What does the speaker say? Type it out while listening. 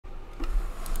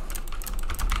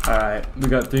Alright, we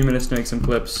got 3 minutes to make some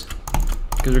clips.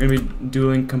 Because we're going to be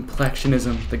dueling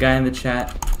Complexionism. The guy in the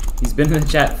chat, he's been in the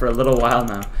chat for a little while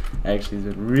now. Actually,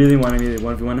 he's been really wanting me to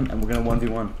 1v1 him, and we're going to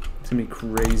 1v1. It's going to be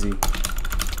crazy.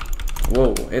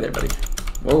 Whoa, hey there, buddy.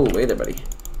 Whoa, hey there, buddy.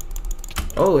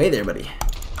 Oh, hey there, buddy.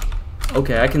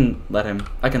 Okay, I can let him.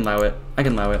 I can allow it. I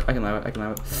can allow it. I can allow it. I can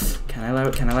allow it. Can I allow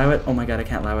it? Can I allow it? Oh my god, I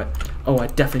can't allow it. Oh, I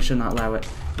definitely should not allow it.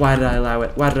 Why did I allow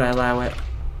it? Why did I allow it?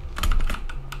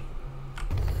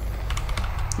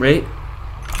 Right?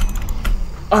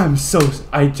 I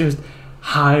just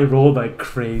high rolled like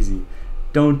crazy.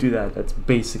 Don't do that. That's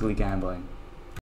basically gambling.